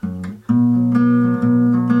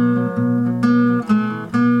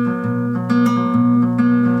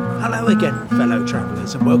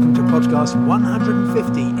travellers, and welcome to podcast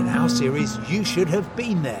 150 in our series You Should Have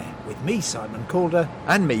Been There, with me, Simon Calder.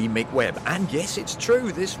 And me, Mick Webb. And yes, it's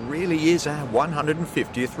true, this really is our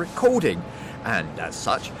 150th recording, and as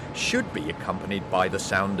such should be accompanied by the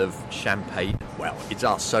sound of champagne. Well, it's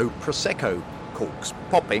us, so Prosecco corks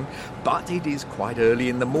popping, but it is quite early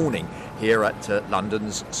in the morning here at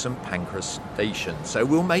London's St Pancras station, so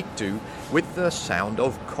we'll make do with the sound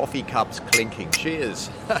of coffee cups clinking, cheers,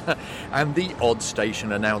 and the odd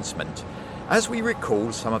station announcement, as we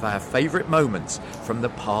recall some of our favourite moments from the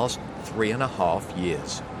past 3.5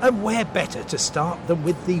 years. And where better to start than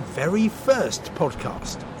with the very first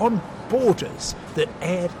podcast on borders that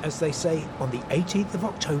aired, as they say, on the 18th of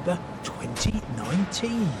October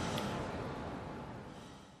 2019.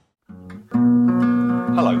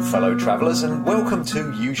 Hello fellow travellers, and welcome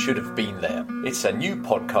to You Should Have Been There. It's a new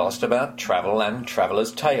podcast about travel and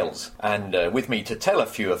travellers' tales, and with me to tell a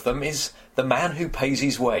few of them is the man who pays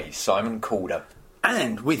his way, Simon Calder.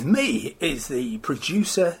 And with me is the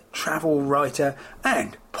producer, travel writer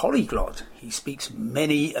and polyglot. He speaks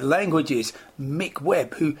many languages, Mick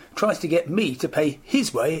Webb, who tries to get me to pay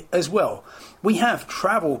his way as well. We have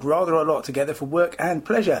travelled rather a lot together for work and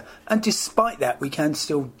pleasure, and despite that we can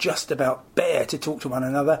still just about bear to talk to one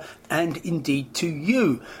another and indeed to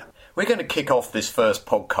you. We're going to kick off this first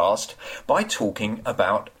podcast by talking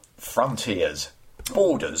about frontiers,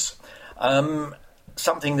 borders.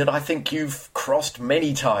 Something that I think you've crossed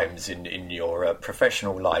many times in your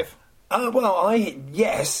professional life.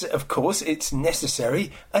 Yes, of course, it's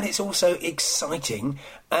necessary, and it's also exciting,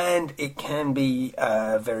 and it can be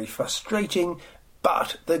very frustrating,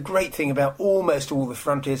 but the great thing about almost all the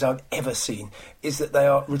frontiers I've ever seen is that they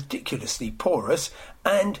are ridiculously porous,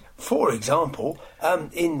 and, for example,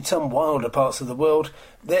 in some wilder parts of the world,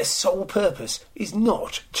 their sole purpose is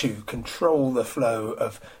not to control the flow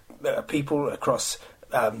of people across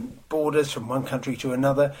borders from one country to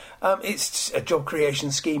another. It's a job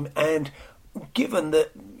creation scheme, and given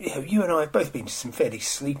that you and I have both been to some fairly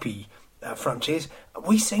sleepy frontiers,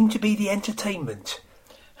 we seem to be the entertainment.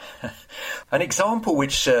 An example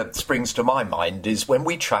which springs to my mind is when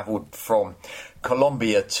we travelled from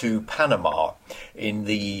Colombia to Panama in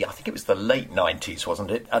I think it was the late 90s, wasn't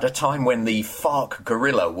it? At a time when the FARC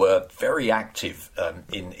guerrilla were very active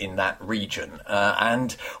in that region.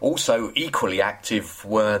 And also equally active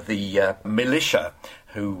were the militia,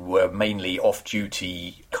 who were mainly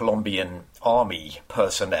off-duty Colombian army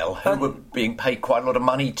personnel who were being paid quite a lot of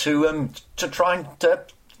money to try and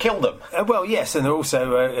kill them. Well, yes, and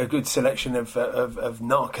also a good selection of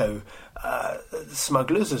narco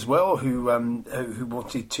smugglers as well, who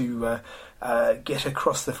wanted to get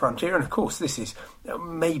across the frontier. And of course, this is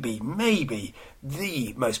maybe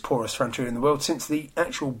the most porous frontier in the world, since the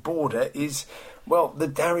actual border is, well, the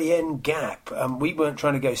Darien Gap. We weren't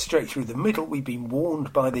trying to go straight through the middle. We'd been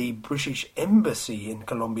warned by the British Embassy in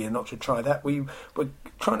Colombia not to try that. We were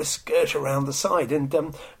trying to skirt around the side,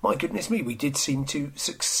 and my goodness me, we did seem to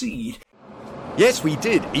succeed. Yes, we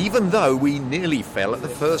did, even though we nearly fell at the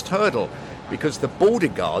first hurdle, because the border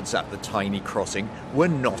guards at the tiny crossing were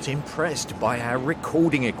not impressed by our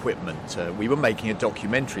recording equipment. We were making a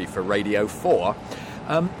documentary for Radio 4,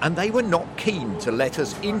 and they were not keen to let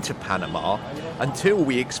us into Panama until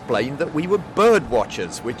we explained that we were bird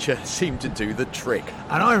watchers, which seemed to do the trick.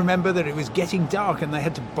 And I remember that it was getting dark and they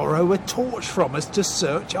had to borrow a torch from us to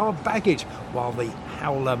search our baggage, while the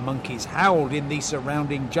howler monkeys howled in the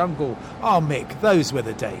surrounding jungle. Oh, Mick, those were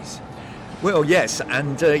the days. Well, yes,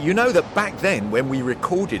 and you know that back then, when we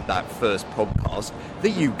recorded that first podcast, the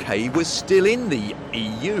UK was still in the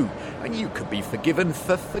EU, and you could be forgiven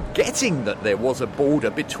for forgetting that there was a border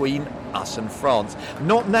between us and France.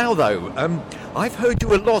 Not now, though. I've heard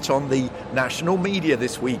you a lot on the national media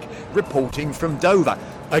this week, reporting from Dover.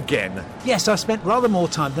 Again. Yes, I spent rather more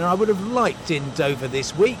time than I would have liked in Dover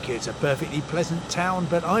this week. It's a perfectly pleasant town,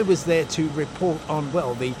 but I was there to report on,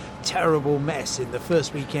 well, the terrible mess in the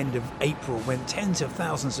first weekend of April, when tens of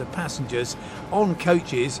thousands of passengers on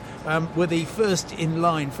coaches were the first in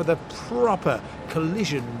line for the proper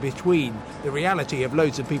collision between the reality of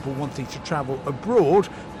loads of people wanting to travel abroad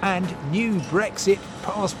and new Brexit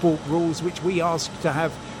passport rules, which we asked to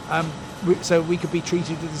have so we could be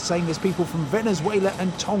treated the same as people from Venezuela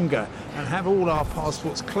and Tonga, and have all our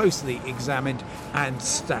passports closely examined and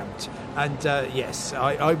stamped. And yes,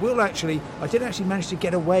 I did actually manage to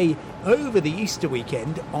get away over the Easter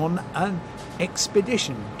weekend on an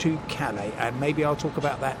expedition to Calais, and maybe I'll talk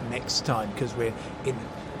about that next time, because we're in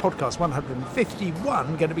podcast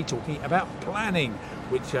 151 going to be talking about planning,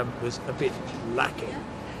 which was a bit lacking.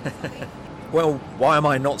 Well, why am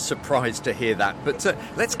I not surprised to hear that? But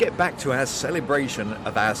let's get back to our celebration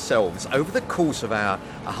of ourselves. Over the course of our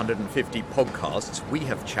 150 podcasts, we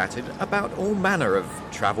have chatted about all manner of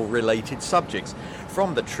travel-related subjects,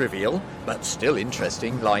 from the trivial, but still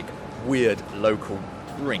interesting, like weird local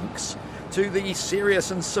drinks, to the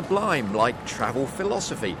serious and sublime, like travel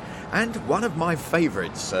philosophy, and one of my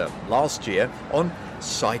favourites last year on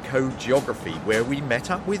psychogeography, where we met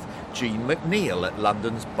up with Jean McNeill at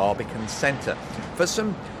London's Barbican Centre for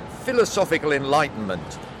some philosophical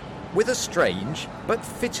enlightenment, with a strange but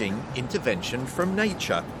fitting intervention from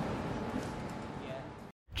nature.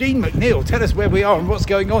 Jean McNeill, tell us where we are and what's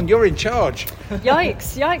going on. You're in charge.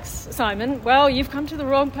 Yikes, Simon. Well, you've come to the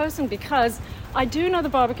wrong person, because I do know the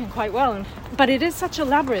Barbican quite well, but it is such a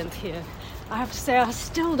labyrinth here. I have to say, I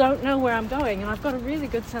still don't know where I'm going, and I've got a really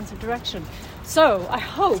good sense of direction. So I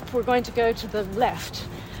hope we're going to go to the left,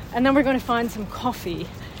 and then we're going to find some coffee.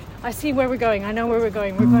 I see where we're going. I know where we're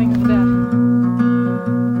going. We're going over there.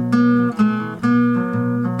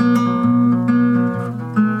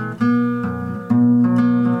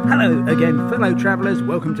 Hello again, fellow travellers.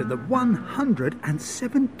 Welcome to the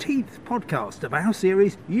 117th podcast of our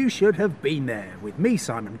series, You Should Have Been There, with me,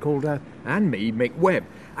 Simon Calder. And me, Mick Webb.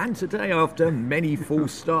 And today, after many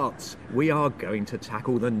false starts, we are going to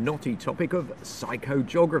tackle the knotty topic of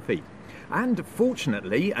psychogeography. And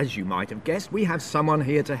fortunately, as you might have guessed, we have someone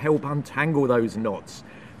here to help untangle those knots.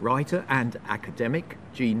 Writer and academic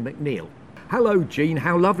Jean McNeill. Hello, Jean.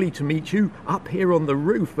 How lovely to meet you up here on the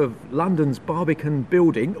roof of London's Barbican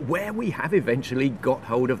building, where we have eventually got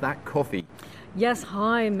hold of that coffee. Yes,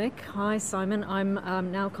 hi, Mick. Hi, Simon.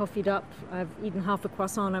 I'm now coffeeed up. I've eaten half a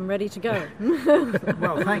croissant. I'm ready to go.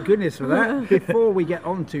 Well, thank goodness for that. Before we get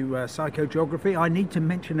on to psychogeography, I need to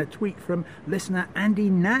mention a tweet from listener Andy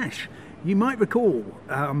Nash. You might recall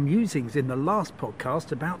musings in the last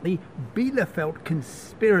podcast about the Bielefeld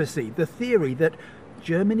conspiracy, the theory that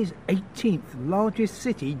Germany's 18th largest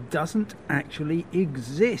city doesn't actually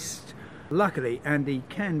exist. Luckily, Andy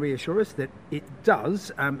can reassure us that it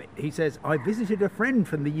does. He says, I visited a friend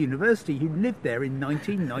from the university who lived there in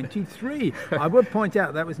 1993. I would point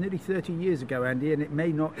out that was nearly 30 years ago, Andy, and it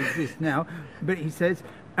may not exist now. But he says,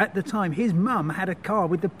 at the time, his mum had a car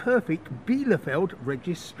with the perfect Bielefeld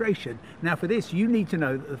registration. Now, for this, you need to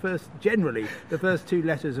know that the first two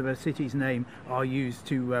letters of a city's name are used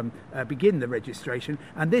to begin the registration.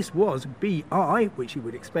 And this was B-I, which you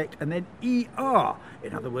would expect, and then E-R.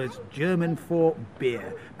 In other words, German for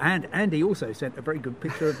beer. And Andy also sent a very good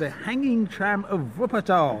picture of the hanging tram of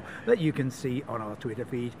Wuppertal that you can see on our Twitter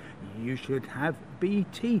feed. You should have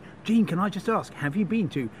BT. Jean, can I just ask, have you been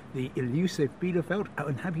to the elusive Bielefeld,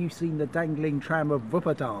 and have you seen the dangling tram of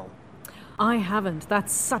Wuppertal? I haven't.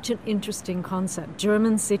 That's such an interesting concept.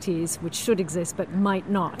 German cities which should exist but might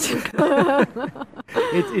not.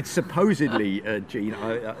 It's supposedly, Jean,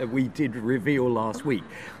 we did reveal last week,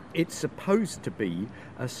 it's supposed to be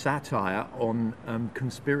a satire on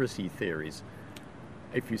conspiracy theories,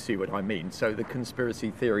 if you see what I mean. So the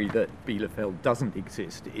conspiracy theory that Bielefeld doesn't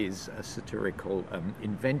exist is a satirical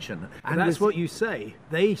invention. And that's what you say.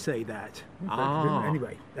 They say that.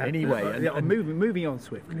 Anyway. Moving on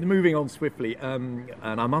swiftly. Moving on swiftly. And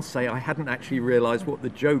I must say, I hadn't actually realised what the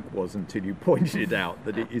joke was until you pointed out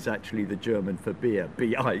that it is actually the German for beer,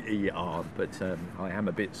 B-I-E-R. But I am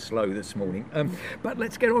a bit slow this morning. But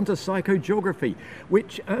let's get on to psychogeography,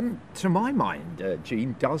 which, to my mind,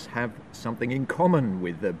 Jean, does have something in common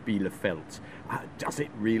with the Bielefeld. Does it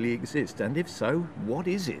really exist? And if so, what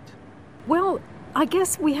is it? Well, I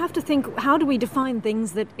guess we have to think, how do we define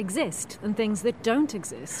things that exist and things that don't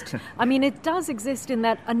exist? I mean, it does exist in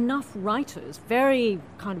that enough writers, very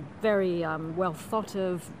well thought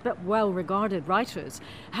of, but well regarded writers,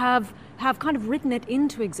 have kind of written it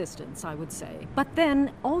into existence, I would say. But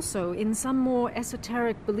then also in some more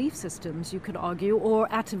esoteric belief systems, you could argue,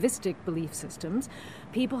 or atavistic belief systems,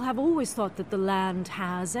 people have always thought that the land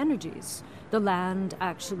has energies. The land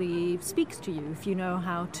actually speaks to you if you know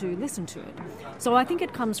how to listen to it. So I think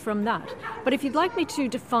it comes from that. But if you'd like me to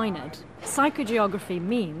define it, psychogeography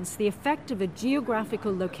means the effect of a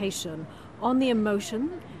geographical location on the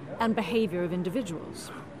emotion and behavior of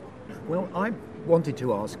individuals. Well, I wanted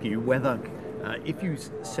to ask you whether, if you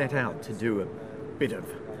set out to do a bit of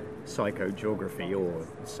psychogeography or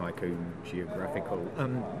psychogeographical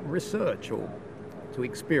research, or to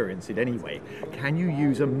experience it anyway, can you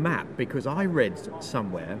use a map? Because I read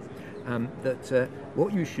somewhere that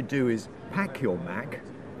what you should do is pack your Mac.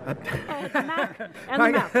 Mac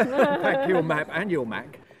and Pack your map and your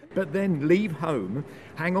Mac. But then leave home,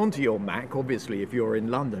 hang on to your Mac, obviously, if you're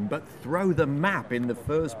in London, but throw the map in the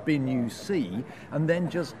first bin you see, and then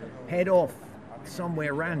just head off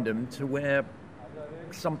somewhere random to where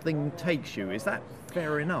something takes you. Is that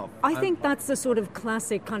fair enough? I think that's the sort of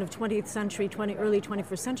classic kind of 20th century, early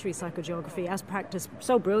 21st century psychogeography as practiced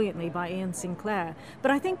so brilliantly by Ian Sinclair.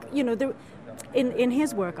 But I think, in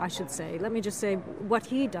his work, I should say, let me just say what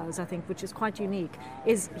he does, I think, which is quite unique,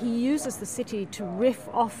 is he uses the city to riff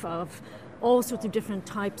off of all sorts of different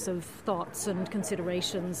types of thoughts and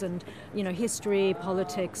considerations and, history,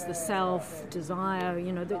 politics, the self, desire,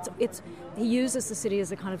 he uses the city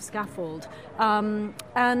as a kind of scaffold.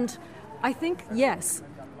 And I think, yes,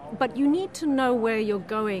 but you need to know where you're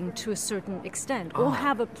going to a certain extent or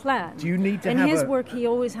have a plan. Do you need to In have his work, he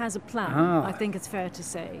always has a plan, I think it's fair to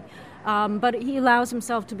say. But he allows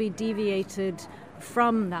himself to be deviated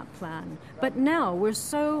from that plan. But now we're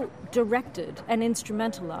so directed and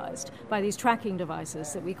instrumentalized by these tracking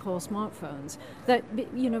devices that we call smartphones that,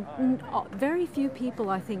 very few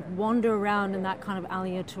people, I think, wander around in that kind of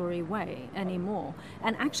aleatory way anymore.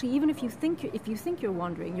 And actually, even if you think you're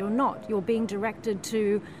wandering, you're not. You're being directed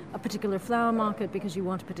to a particular flower market because you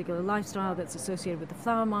want a particular lifestyle that's associated with the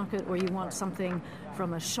flower market, or you want something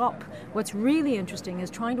from a shop. What's really interesting is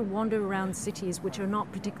trying to wander around cities which are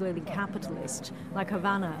not particularly capitalist, like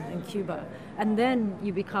Havana in Cuba, and then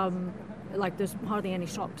you become like there's hardly any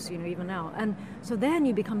shops, even now. And so then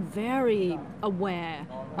you become very aware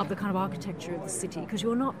of the kind of architecture of the city because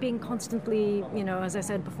you're not being constantly, as I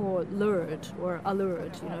said before, lured or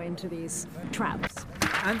allured, into these traps.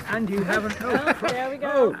 And you haven't. There we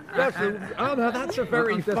go. That's a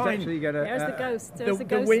very fine. There's the ghost. There's the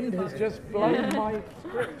ghost. The wind has just blown my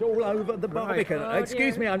script all over the Barbican. Oh,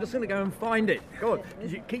 Excuse me, I'm just going to go and find it. God,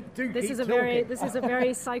 This is a very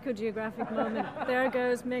psychogeographic moment. There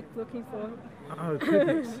goes Mick looking for. Oh,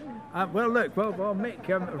 goodness. Well, look, while Mick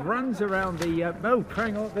runs around the...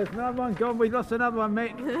 hang on, there's another one gone. We lost another one,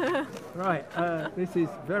 Mick. Right, this is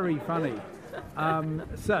very funny.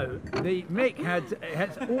 So, Mick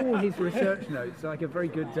has all his research notes, like a very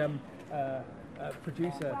good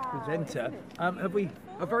producer, presenter. Have we...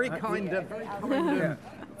 A very kind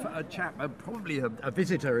a chap, probably a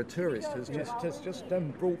visitor, a tourist, has just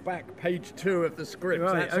brought back page 2 of the script.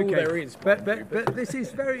 Right, That's all there is. But this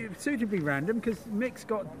is very suitably random because Mick's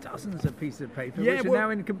got dozens of pieces of paper which are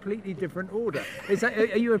now in completely different order.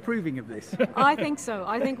 Are you approving of this? I think so.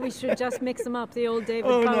 I think we should just mix them up. The old David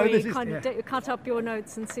Bowie, cut up your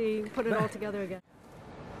notes and put it all together again.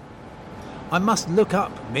 I must look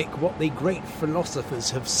up, Mick, what the great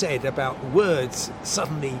philosophers have said about words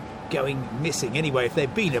suddenly going missing. Anyway, if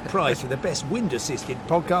there'd been a prize for the best wind-assisted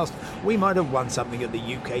podcast, we might have won something at the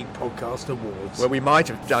UK Podcast Awards. Well, we might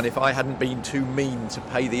have done if I hadn't been too mean to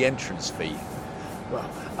pay the entrance fee. Well,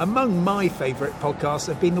 among my favourite podcasts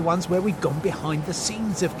have been the ones where we've gone behind the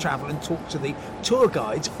scenes of travel and talked to the tour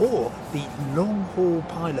guides or the long-haul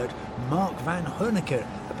pilot Mark van Hoorneke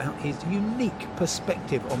about his unique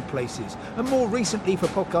perspective on places. And more recently for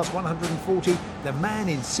podcast 140, the man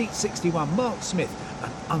in seat 61, Mark Smith,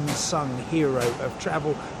 an unsung hero of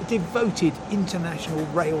travel, a devoted international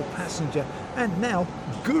rail passenger, and now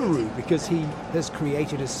guru because he has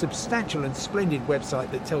created a substantial and splendid website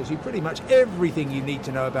that tells you pretty much everything you need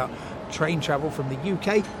to know about train travel from the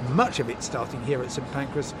UK, much of it starting here at St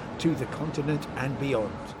Pancras, to the continent and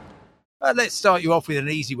beyond. Let's start you off with an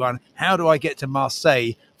easy one. How do I get to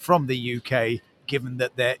Marseille from the UK, given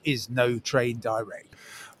that there is no train direct?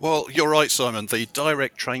 Well, you're right, Simon. The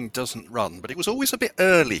direct train doesn't run, but it was always a bit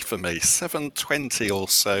early for me, 7:20 or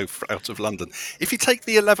so out of London. If you take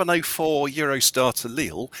the 11:04 Eurostar to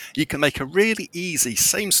Lille, you can make a really easy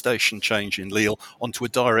same station change in Lille onto a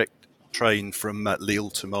direct train from Lille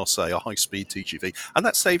to Marseille, a high-speed TGV, and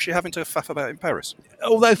that saves you having to faff about in Paris.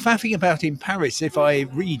 Although faffing about in Paris, if I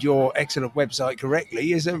read your excellent website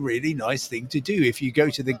correctly, is a really nice thing to do. If you go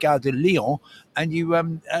to the Gare de Lyon and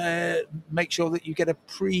you make sure that you get a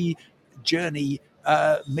pre-journey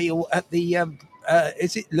meal at the,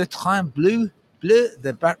 is it Le Train Bleu,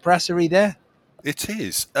 the brasserie there? It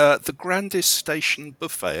is the grandest station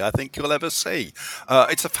buffet I think you'll ever see.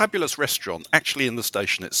 It's a fabulous restaurant, actually in the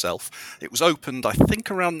station itself. It was opened, I think,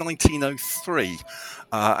 around 1903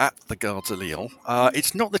 at the Gare de Lyon.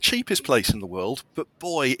 It's not the cheapest place in the world, but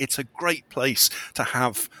boy, it's a great place to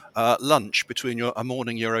have lunch between a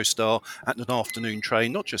morning Eurostar and an afternoon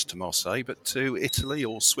train, not just to Marseille, but to Italy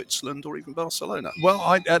or Switzerland or even Barcelona.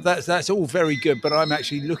 Well, that's all very good, but I'm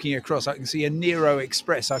actually looking across. I can see a Nero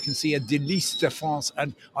Express, I can see a Délice de France,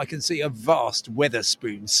 and I can see a vast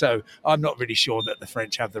Weatherspoon. So I'm not really sure that the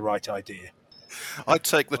French have the right idea. I'd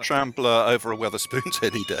take the Trampler over a Wetherspoons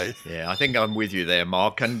any day. Yeah, I think I'm with you there,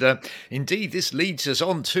 Mark. And indeed, this leads us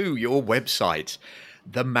on to your website,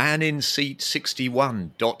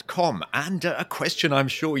 themaninseat61.com. And a question I'm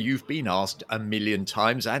sure you've been asked a million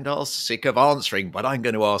times and are sick of answering, but I'm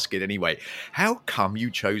going to ask it anyway. How come you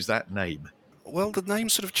chose that name? Well, the name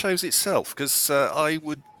sort of chose itself, because I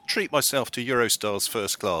would treat myself to Eurostar's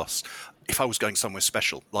first class if I was going somewhere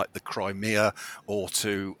special, like the Crimea, or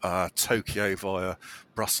to Tokyo via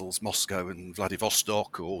Brussels, Moscow and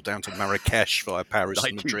Vladivostok, or down to Marrakesh via Paris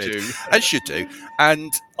and Madrid, as you do.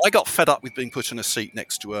 And I got fed up with being put in a seat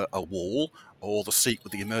next to a wall, or the seat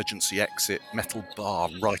with the emergency exit metal bar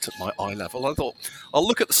right at my eye level. I thought, I'll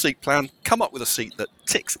look at the seat plan, come up with a seat that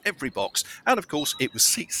ticks every box, and of course it was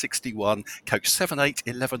seat 61, coach 7, 8,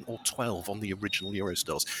 11 or 12 on the original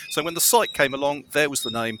Eurostars. So when the site came along, there was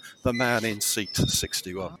the name, The Man in Seat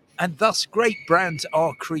 61. And thus great brands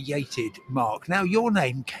are created, Mark. Now, your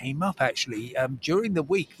name came up, actually. During the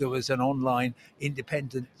week, there was an online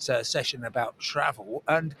independent session about travel,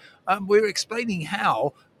 and we were explaining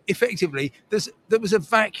how, effectively, there was a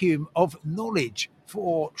vacuum of knowledge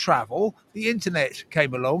for travel. The internet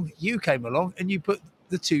came along, you came along, and you put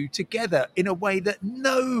the two together in a way that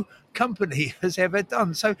no company has ever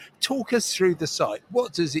done. So talk us through the site.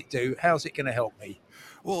 What does it do? How's it going to help me?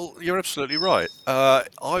 Well, you're absolutely right. I've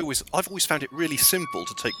always found it really simple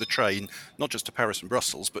to take the train, not just to Paris and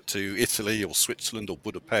Brussels, but to Italy or Switzerland or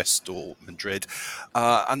Budapest or Madrid.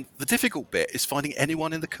 And the difficult bit is finding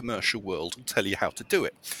anyone in the commercial world who'll tell you how to do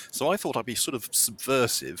it. So I thought I'd be sort of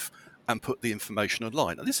subversive and put the information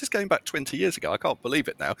online. And this is going back 20 years ago. I can't believe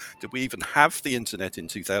it now. Did we even have the internet in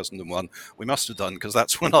 2001? We must have done, because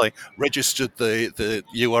that's when I registered the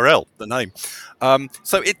URL, the name.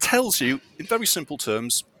 So it tells you, in very simple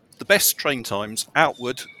terms, the best train times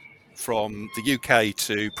outward from the UK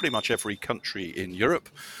to pretty much every country in Europe,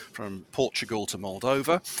 from Portugal to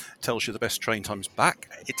Moldova. It tells you the best train times back.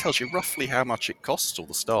 It tells you roughly how much it costs, or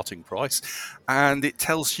the starting price, and it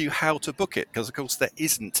tells you how to book it, because of course there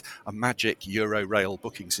isn't a magic Eurorail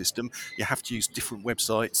booking system. You have to use different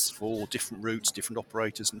websites for different routes, different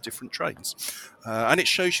operators and different trains. And it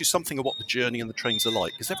shows you something of what the journey and the trains are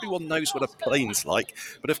like, because everyone knows what a plane's like,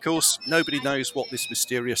 but of course nobody knows what this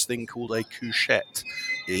mysterious thing called a couchette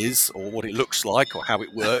is, or what it looks like, or how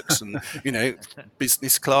it works. And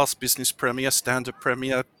business class, business premier, standard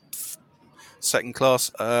premier, second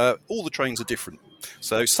class, all the trains are different.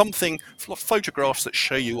 So something, photographs that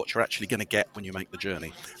show you what you're actually going to get when you make the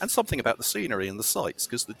journey, and something about the scenery and the sights,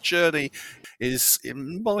 because the journey is,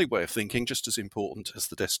 in my way of thinking, just as important as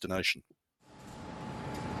the destination.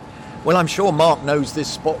 Well, I'm sure Mark knows this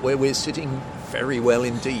spot where we're sitting very well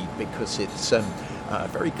indeed, because it's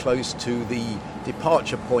very close to the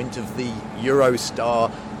departure point of the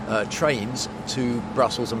Eurostar trains to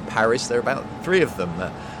Brussels and Paris. There are about 3 of them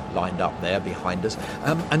lined up there behind us.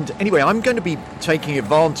 And anyway, I'm going to be taking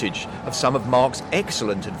advantage of some of Mark's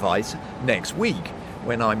excellent advice next week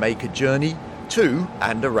when I make a journey to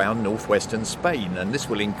and around northwestern Spain. And this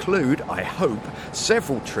will include, I hope,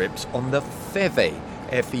 several trips on the FEVE,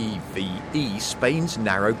 F-E-V-E, Spain's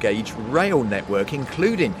narrow gauge rail network,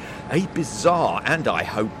 including a bizarre and, I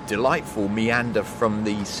hope, delightful meander from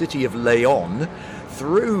the city of Leon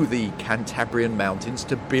through the Cantabrian mountains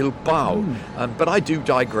to Bilbao. But I do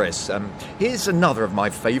digress. Here's another of my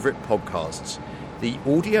favourite podcasts, the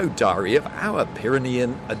audio diary of our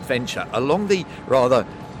Pyrenean adventure along the rather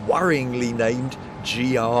worryingly named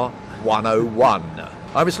GR 101.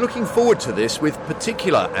 I was looking forward to this with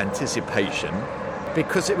particular anticipation,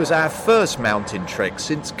 because it was our first mountain trek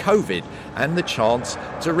since COVID, and the chance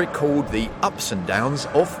to record the ups and downs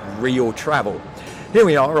of real travel. Here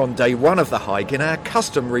we are on day 1 of the hike in our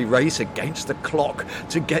customary race against the clock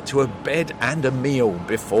to get to a bed and a meal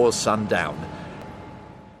before sundown.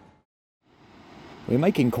 We're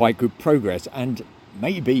making quite good progress, and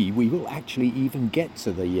maybe we will actually even get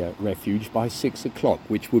to the refuge by 6 o'clock,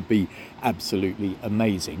 which would be absolutely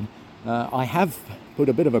amazing. I have put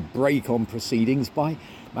a bit of a brake on proceedings by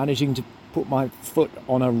managing to put my foot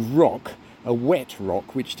on a rock, a wet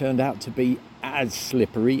rock, which turned out to be as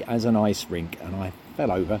slippery as an ice rink, and I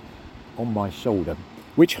fell over on my shoulder,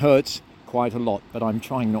 which hurts quite a lot, but I'm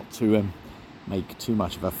trying not to make too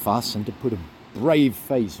much of a fuss and to put a brave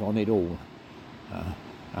face on it all,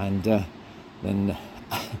 and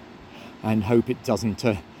hope it doesn't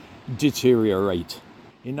deteriorate.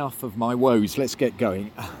 Enough of my woes, let's get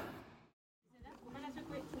going.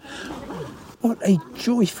 What a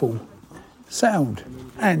joyful sound,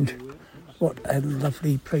 and what a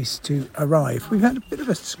lovely place to arrive. We've had a bit of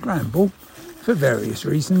a scramble for various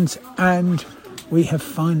reasons, and we have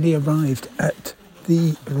finally arrived at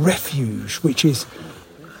the refuge, which is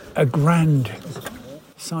a grand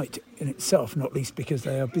sight in itself, not least because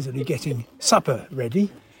they are busily getting supper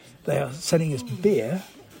ready. They are selling us beer.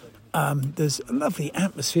 There's a lovely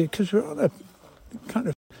atmosphere because we're on a kind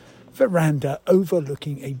of veranda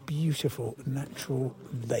overlooking a beautiful natural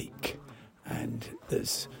lake. And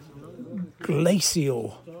there's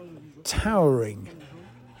glacial, towering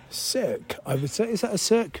cirque, I would say. Is that a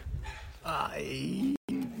cirque?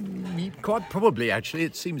 Quite probably, actually.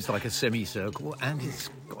 It seems like a semicircle, and it's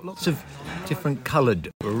got lots of different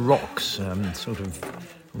coloured rocks, sort of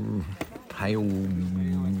pale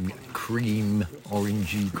cream,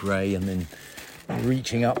 orangey grey, and then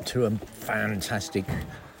reaching up to a fantastic,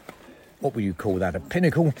 what would you call that, a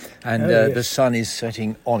pinnacle, and the sun is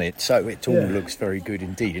setting on it, so it all looks very good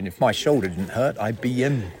indeed. And if my shoulder didn't hurt, I'd be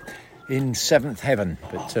in seventh heaven.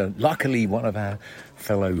 But luckily, one of our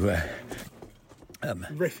fellow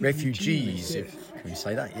refugees, if can we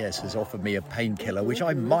say that, yes, has offered me a painkiller, which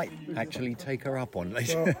I might actually take her up on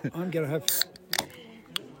later. Well, I'm going to have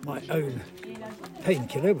my own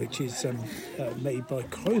painkiller, which is made by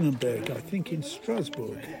Kronenberg, I think, in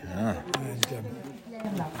Strasbourg. And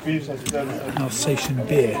Alsatian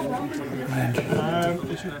beer. And I'm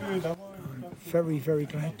very, very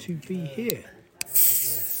glad to be here.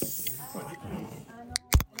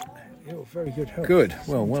 You're very good health. Good.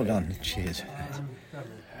 Well done. Cheers.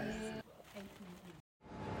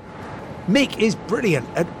 Mick is brilliant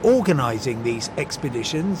at organising these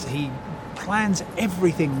expeditions. He plans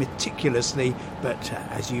everything meticulously, but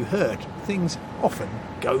as you heard, things often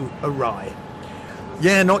go awry.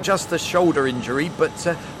 Yeah, not just the shoulder injury,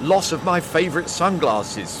 but loss of my favourite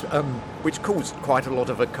sunglasses, which caused quite a lot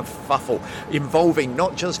of a kerfuffle, involving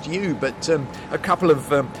not just you, but a couple of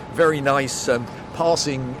very nice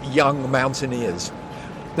passing young mountaineers.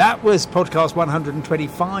 That was podcast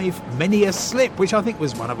 125, Many a Slip, which I think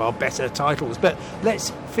was one of our better titles. But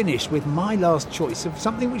let's finish with my last choice of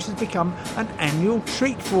something which has become an annual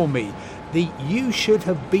treat for me. The You Should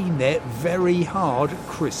Have Been There Very Hard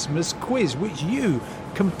Christmas quiz, which you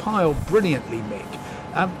compiled brilliantly,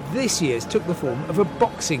 Mick. This year's took the form of a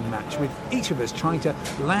boxing match, with each of us trying to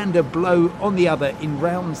land a blow on the other in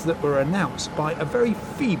rounds that were announced by a very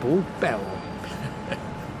feeble bell.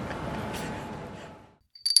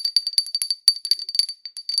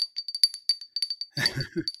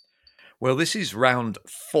 Well, this is round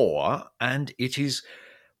 4, and it is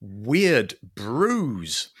weird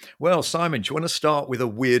brews. Well, Simon, do you want to start with a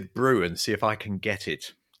weird brew and see if I can guess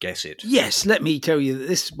it? Yes, let me tell you that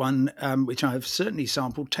this one, which I have certainly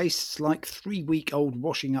sampled, tastes like 3-week-old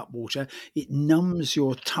washing up water. It numbs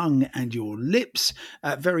your tongue and your lips,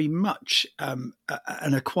 very much an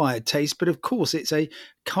acquired taste. But of course, it's a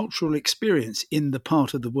cultural experience in the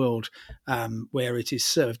part of the world where it is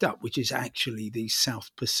served up, which is actually the South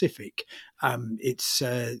Pacific. It's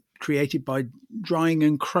created by drying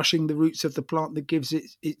and crushing the roots of the plant that gives it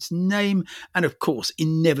its name. And of course,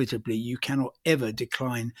 inevitably, you cannot ever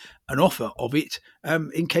decline an offer of it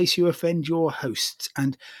in case you offend your hosts.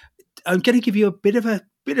 And I'm going to give you a bit of a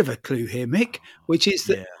clue here, Mick, which is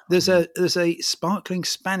that there's a sparkling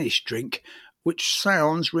Spanish drink which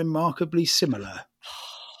sounds remarkably similar.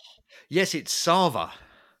 Yes, it's Sava.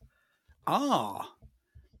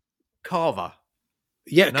 Carver.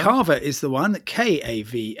 Yeah, No? Carver is the one, Kava,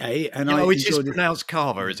 and it's pronounced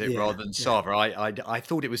Carver, is it, rather than Sava? I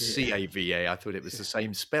thought it was Cava. I thought it was the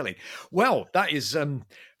same spelling. Well, that is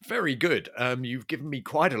very good. You've given me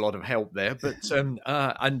quite a lot of help there, but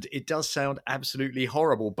and it does sound absolutely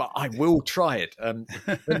horrible, but I will try it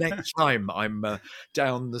the next time I'm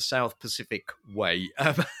down the South Pacific way.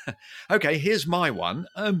 Okay, here's my one.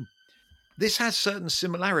 This has certain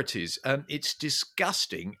similarities. It's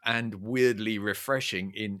disgusting and weirdly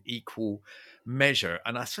refreshing in equal measure.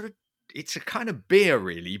 And it's a kind of beer,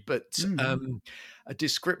 really, but a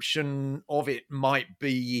description of it might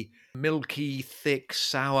be milky, thick,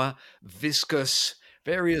 sour, viscous.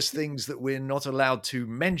 Various things that we're not allowed to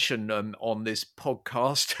mention on this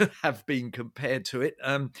podcast have been compared to it.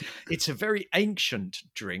 It's a very ancient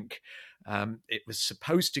drink. It was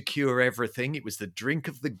supposed to cure everything. It was the drink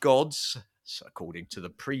of the gods, according to the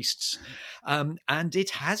priests. And it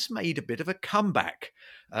has made a bit of a comeback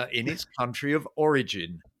in its country of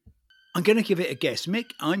origin. I'm going to give it a guess,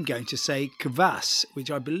 Mick. I'm going to say kvass,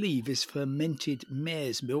 which I believe is fermented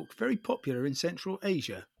mare's milk, very popular in Central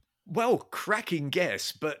Asia. Well, cracking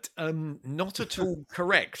guess, but not at all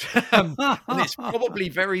correct. And it's probably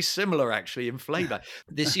very similar, actually, in flavour.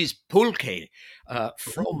 This is pulque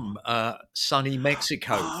from sunny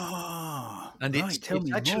Mexico. And Right, tell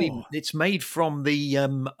me actually more. it's made from the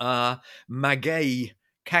maguey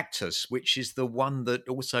cactus, which is the one that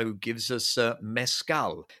also gives us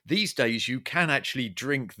mezcal. These days, you can actually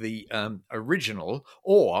drink the original,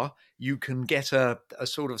 or you can get a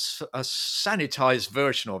sort of a sanitized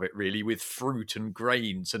version of it, really, with fruit and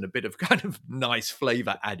grains and a bit of kind of nice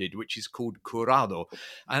flavor added, which is called curado,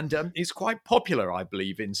 and it's quite popular, I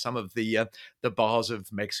believe, in some of the bars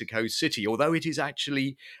of Mexico City. Although it is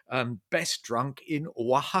actually best drunk in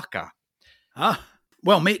Oaxaca. Ah,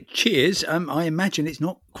 well, Mick, cheers. I imagine it's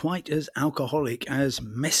not quite as alcoholic as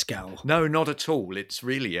mezcal. No, not at all. It's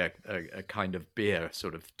really a kind of beer,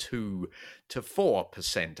 sort of 2 to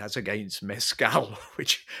 4%, as against mezcal,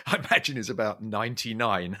 which I imagine is about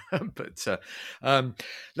 99. But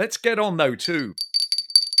let's get on, though, too.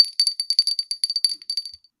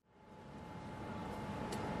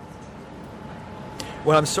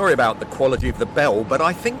 Well, I'm sorry about the quality of the bell, but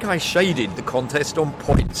I think I shaded the contest on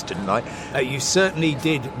points, didn't I? You certainly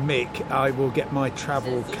did, Mick. I will get my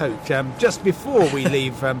travel coat. Just before we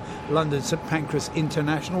leave London St Pancras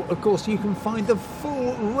International, of course, you can find the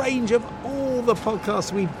full range of all the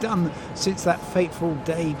podcasts we've done since that fateful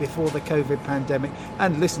day before the COVID pandemic,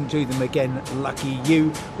 and listen to them again, lucky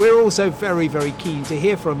you. We're also very, very keen to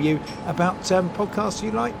hear from you about podcasts you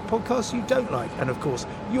like, podcasts you don't like, and of course,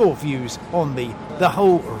 your views on the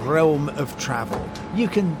whole realm of travel. You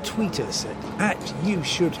can tweet us at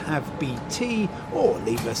YouShouldHaveBT or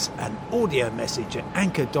leave us an audio message at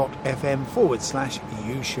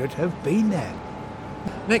anchor.fm/YouShouldHaveBeenThere.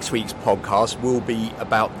 Next week's podcast will be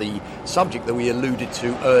about the subject that we alluded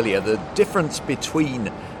to earlier, the difference between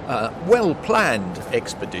well-planned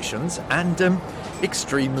expeditions and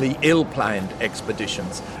extremely ill-planned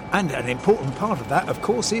expeditions. And an important part of that, of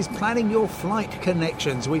course, is planning your flight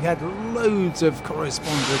connections. We've had loads of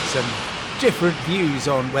correspondence and different views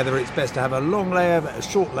on whether it's best to have a long layover, a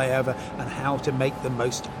short layover, and how to make the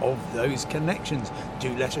most of those connections.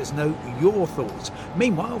 Do let us know your thoughts.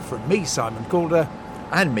 Meanwhile, from me, Simon Calder.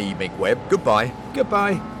 And me, Mick Webb, goodbye.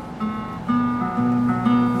 Goodbye.